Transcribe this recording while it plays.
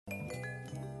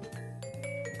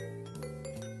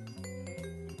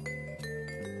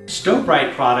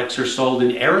Bright products are sold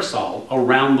in aerosol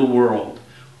around the world.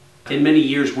 In many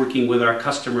years working with our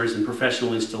customers and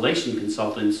professional installation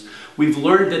consultants, we've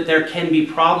learned that there can be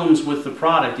problems with the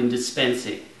product in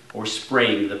dispensing or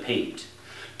spraying the paint.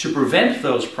 To prevent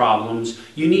those problems,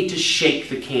 you need to shake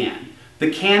the can.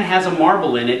 The can has a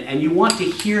marble in it, and you want to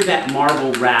hear that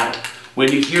marble rattle.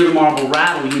 When you hear the marble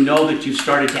rattle, you know that you've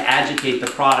started to agitate the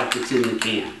product that's in the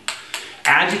can.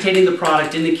 Agitating the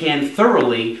product in the can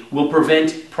thoroughly will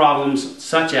prevent problems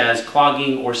such as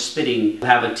clogging or spitting. You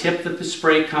have a tip that the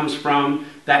spray comes from.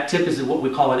 That tip is what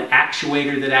we call an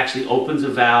actuator that actually opens a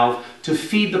valve to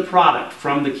feed the product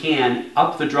from the can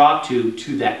up the draw tube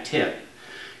to that tip.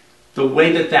 The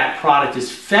way that that product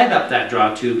is fed up that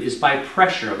draw tube is by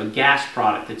pressure of a gas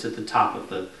product that's at the top of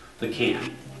the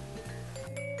can.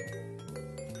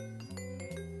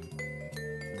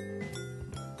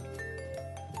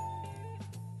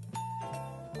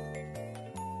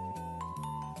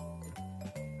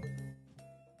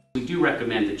 We do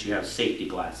recommend that you have safety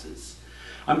glasses.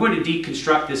 I'm going to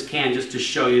deconstruct this can just to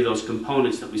show you those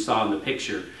components that we saw in the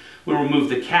picture. We'll remove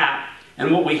the cap,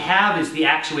 and what we have is the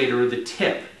actuator or the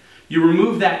tip. You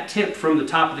remove that tip from the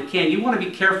top of the can. You want to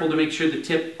be careful to make sure the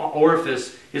tip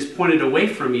orifice is pointed away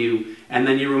from you, and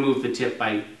then you remove the tip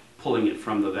by pulling it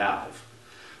from the valve.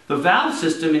 The valve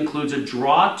system includes a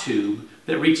draw tube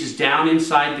that reaches down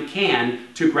inside the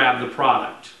can to grab the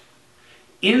product.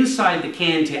 Inside the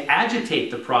can to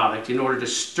agitate the product in order to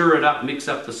stir it up, mix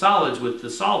up the solids with the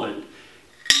solvent,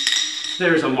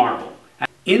 there's a marble.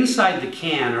 Inside the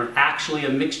can are actually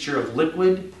a mixture of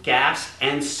liquid, gas,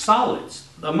 and solids.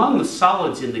 Among the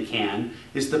solids in the can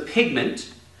is the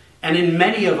pigment, and in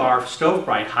many of our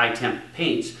Bright High Temp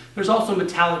paints, there's also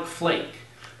metallic flake.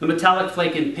 The metallic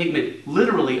flake and pigment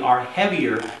literally are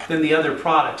heavier than the other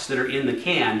products that are in the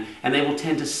can, and they will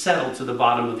tend to settle to the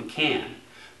bottom of the can.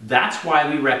 That's why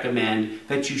we recommend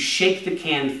that you shake the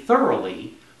can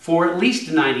thoroughly for at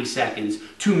least 90 seconds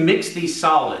to mix these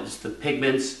solids, the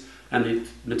pigments and the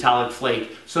metallic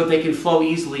flake, so that they can flow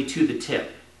easily to the tip.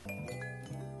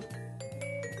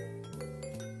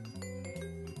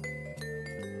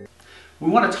 We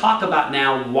want to talk about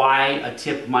now why a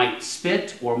tip might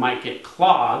spit or might get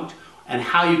clogged and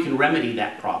how you can remedy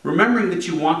that problem. Remembering that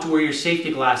you want to wear your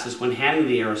safety glasses when handling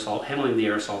the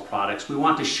aerosol products, we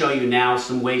want to show you now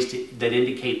some ways that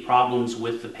indicate problems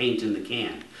with the paint in the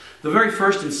can. The very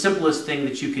first and simplest thing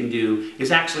that you can do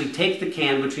is actually take the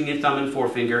can between your thumb and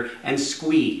forefinger and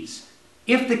squeeze.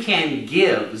 If the can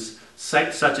gives,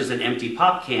 such as an empty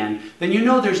pop can, then you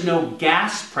know there's no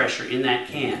gas pressure in that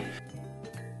can.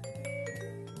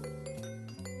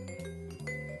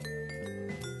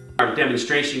 Our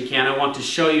demonstration can, I want to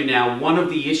show you now one of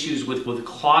the issues with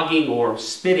clogging or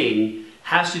spitting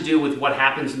has to do with what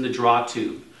happens in the draw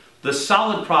tube. The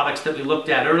solid products that we looked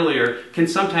at earlier can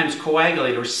sometimes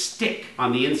coagulate or stick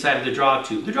on the inside of the draw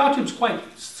tube. The draw tube is quite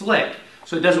slick,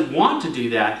 so it doesn't want to do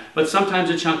that, but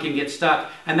sometimes a chunk can get stuck,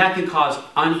 and that can cause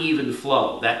uneven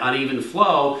flow. That uneven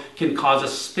flow can cause a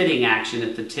spitting action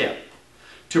at the tip.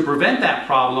 To prevent that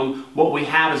problem, what we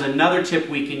have is another tip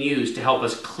we can use to help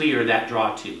us clear that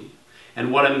draw tube.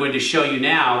 And what I'm going to show you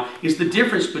now is the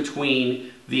difference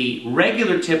between the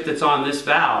regular tip that's on this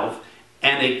valve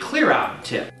and a clear out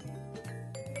tip.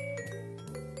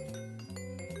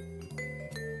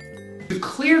 To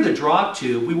clear the draw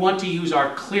tube, we want to use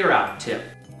our clear out tip.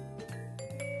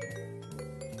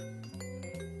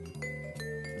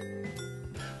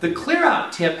 The clear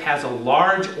out tip has a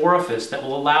large orifice that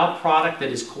will allow product that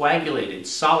is coagulated,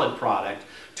 solid product,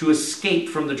 to escape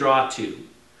from the draw tube.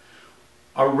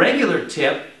 A regular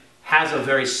tip has a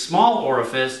very small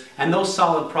orifice, and those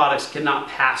solid products cannot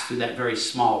pass through that very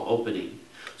small opening.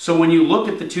 So when you look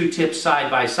at the two tips side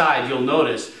by side, you'll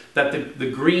notice that the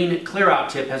green clear out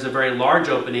tip has a very large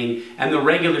opening, and the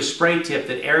regular spray tip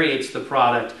that aerates the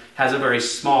product has a very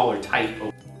small or tight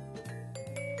opening.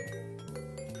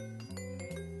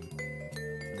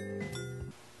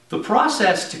 The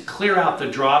process to clear out the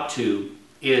draw tube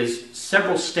is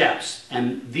several steps,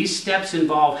 and these steps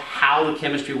involve how the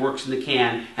chemistry works in the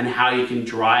can and how you can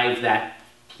drive that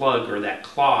plug or that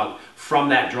clog from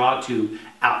that draw tube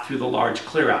out through the large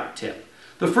clear out tip.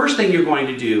 The first thing you're going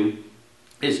to do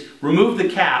is remove the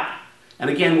cap, and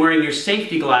again, wearing your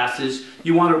safety glasses,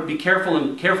 you want to be careful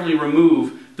and carefully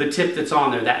remove the tip that's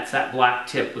on there. That's that black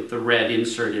tip with the red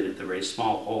insert in it, the very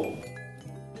small hole.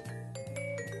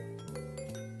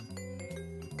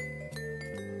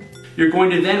 You're going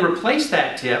to then replace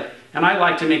that tip, and I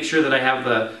like to make sure that I have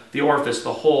the orifice,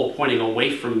 the hole, pointing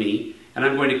away from me, and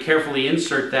I'm going to carefully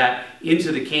insert that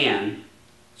into the can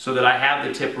so that I have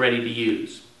the tip ready to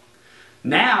use.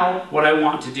 Now, what I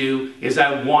want to do is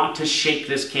I want to shake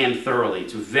this can thoroughly.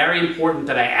 It's very important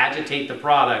that I agitate the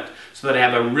product so that I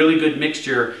have a really good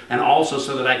mixture, and also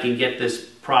so that I can get this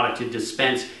product to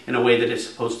dispense in a way that it's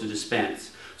supposed to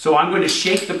dispense. So I'm going to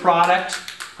shake the product,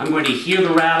 I'm going to hear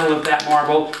the rattle of that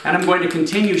marble, and I'm going to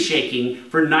continue shaking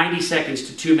for 90 seconds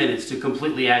to 2 minutes to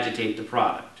completely agitate the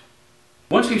product.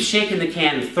 Once we've shaken the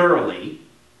can thoroughly,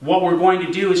 what we're going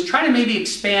to do is try to maybe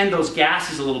expand those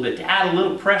gases a little bit to add a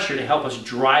little pressure to help us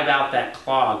drive out that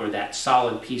clog or that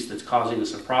solid piece that's causing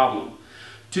us a problem.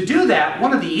 To do that,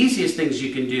 one of the easiest things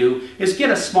you can do is get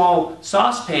a small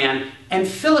saucepan and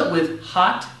fill it with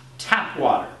hot tap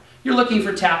water. You're looking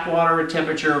for tap water at a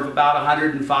temperature of about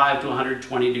 105 to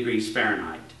 120 degrees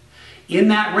Fahrenheit. In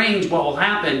that range, what will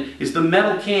happen is the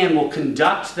metal can will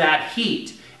conduct that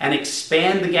heat and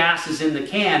expand the gases in the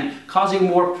can, causing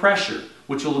more pressure,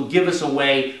 which will give us a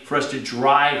way for us to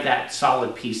drive that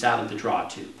solid piece out of the draw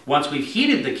tube. Once we've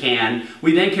heated the can,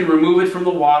 we then can remove it from the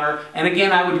water, and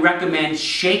again I would recommend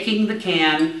shaking the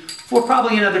can for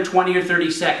probably another 20 or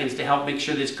 30 seconds to help make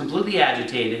sure that it's completely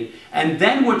agitated. And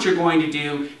then what you're going to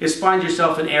do is find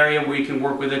yourself an area where you can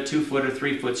work with a 2-foot or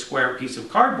 3-foot square piece of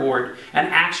cardboard and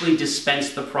actually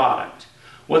dispense the product.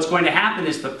 What's going to happen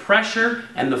is the pressure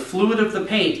and the fluid of the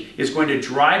paint is going to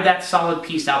drive that solid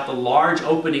piece out the large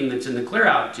opening that's in the clear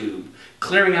out tube,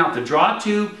 clearing out the draw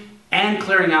tube and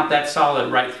clearing out that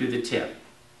solid right through the tip.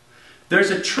 There's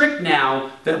a trick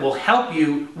now that will help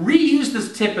you reuse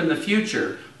this tip in the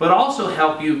future, but also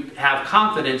help you have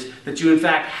confidence that you in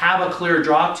fact have a clear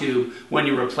draw tube when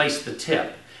you replace the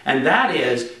tip. And that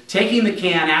is taking the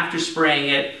can after spraying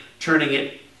it, turning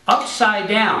it upside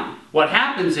down. What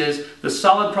happens is the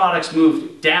solid products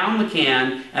move down the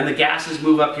can and the gases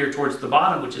move up here towards the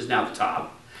bottom, which is now the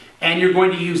top. And you're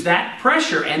going to use that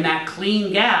pressure and that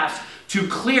clean gas to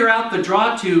clear out the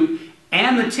draw tube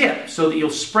and the tip, so that you'll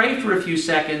spray for a few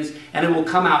seconds and it will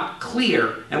come out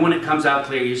clear. And when it comes out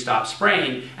clear, you stop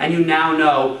spraying and you now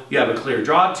know you have a clear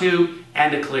draw tube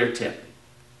and a clear tip.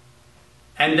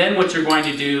 And then what you're going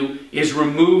to do is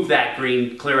remove that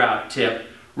green clear out tip,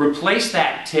 replace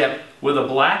that tip with a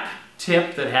black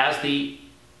tip that has the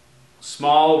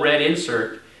small red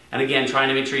insert, and again trying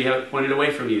to make sure you have it pointed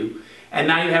away from you, and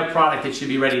now you have product that should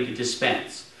be ready to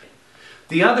dispense.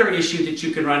 The other issue that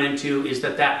you can run into is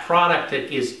that that product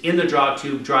that is in the draw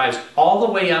tube drives all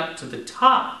the way up to the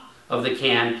top of the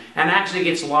can and actually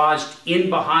gets lodged in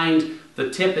behind the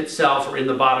tip itself or in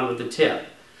the bottom of the tip.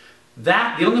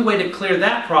 The only way to clear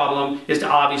that problem is to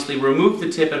obviously remove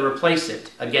the tip and replace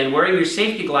it. Again, wearing your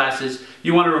safety glasses,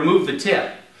 you want to remove the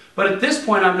tip. But at this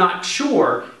point, I'm not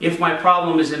sure if my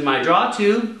problem is in my draw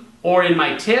tube or in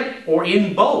my tip or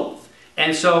in both.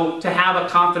 And so to have a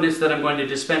confidence that I'm going to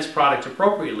dispense product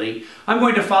appropriately, I'm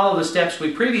going to follow the steps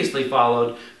we previously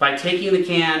followed by taking the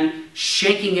can,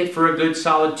 shaking it for a good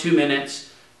solid 2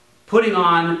 minutes, putting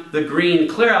on the green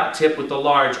clear out tip with the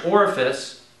large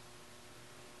orifice,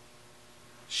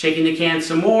 shaking the can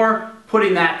some more,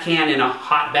 putting that can in a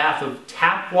hot bath of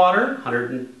tap water,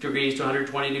 100 degrees to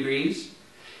 120 degrees,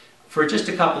 for just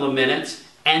a couple of minutes,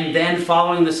 and then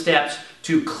following the steps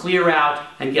to clear out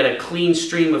and get a clean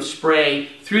stream of spray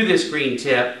through this green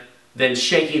tip, then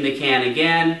shaking the can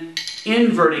again,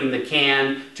 inverting the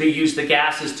can to use the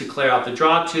gases to clear out the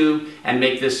draw tube and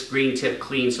make this green tip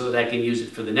clean so that I can use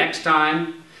it for the next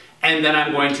time. And then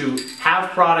I'm going to have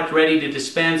product ready to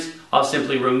dispense. I'll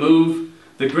simply remove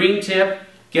the green tip,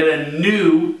 get a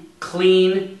new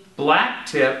clean black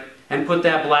tip, and put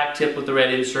that black tip with the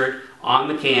red insert on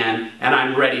the can, and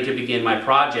I'm ready to begin my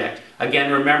project.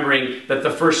 Again, remembering that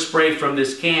the first spray from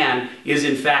this can is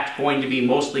in fact going to be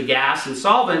mostly gas and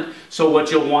solvent, so what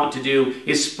you'll want to do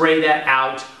is spray that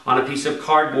out on a piece of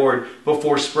cardboard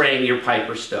before spraying your pipe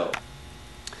or stove.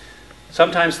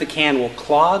 Sometimes the can will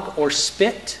clog or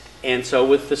spit, and so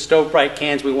with the Stove Bright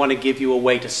cans we want to give you a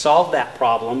way to solve that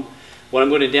problem. What I'm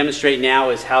going to demonstrate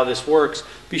now is how this works.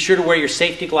 Be sure to wear your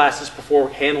safety glasses before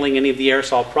handling any of the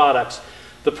aerosol products.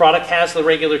 The product has the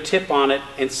regular tip on it,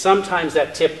 and sometimes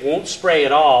that tip won't spray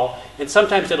at all, and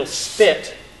sometimes it'll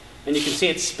spit, and you can see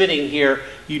it spitting here.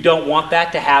 You don't want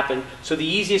that to happen, so the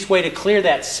easiest way to clear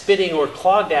that spitting or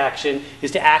clogged action is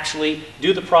to actually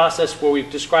do the process where we've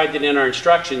described it in our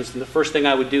instructions. And the first thing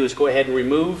I would do is go ahead and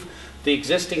remove the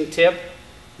existing tip,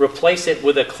 replace it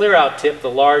with a clear out tip,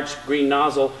 the large green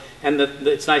nozzle, and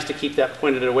it's nice to keep that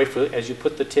pointed away as you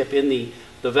put the tip in the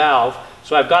the valve.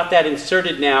 So I've got that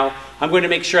inserted now. I'm going to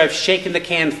make sure I've shaken the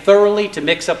can thoroughly to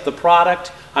mix up the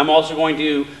product. I'm also going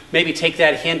to maybe take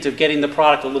that hint of getting the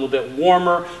product a little bit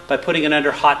warmer by putting it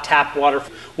under hot tap water.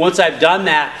 Once I've done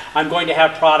that, I'm going to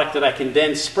have product that I can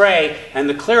then spray, and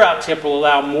the clear out tip will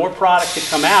allow more product to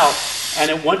come out.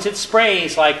 And once it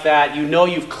sprays like that, you know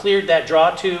you've cleared that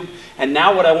draw tube. And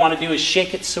now what I want to do is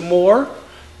shake it some more,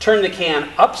 turn the can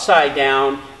upside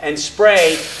down, and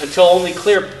spray until only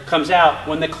clear comes out.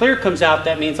 When the clear comes out,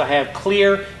 that means I have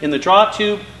clear in the draw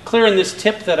tube, clear in this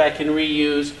tip that I can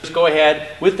reuse. Just go ahead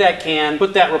with that can,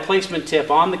 put that replacement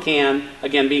tip on the can,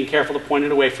 again being careful to point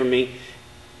it away from me,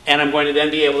 and I'm going to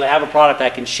then be able to have a product I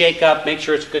can shake up, make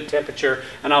sure it's good temperature,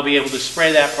 and I'll be able to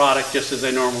spray that product just as I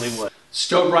normally would.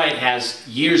 Bright has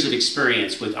years of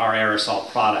experience with our aerosol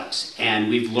products, and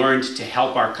we've learned to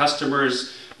help our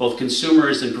customers, both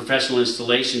consumers and professional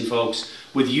installation folks,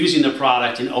 with using the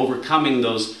product and overcoming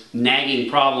those nagging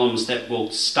problems that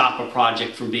will stop a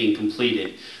project from being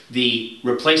completed. The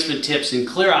replacement tips and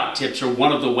clear out tips are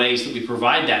one of the ways that we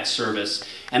provide that service,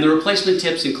 and the replacement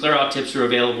tips and clear out tips are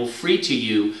available free to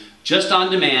you just on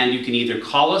demand. You can either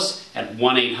call us at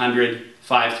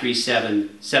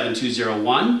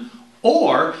 1-800-537-7201,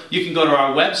 or you can go to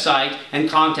our website and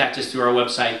contact us through our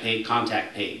website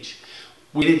contact page.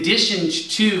 In addition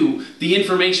to the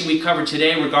information we covered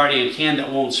today regarding a can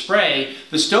that won't spray,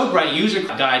 the Bright User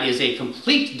Guide is a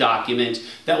complete document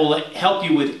that will help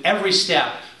you with every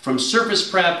step from surface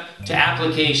prep to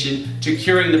application to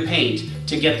curing the paint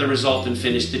to get the result and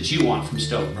finish that you want from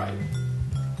Bright.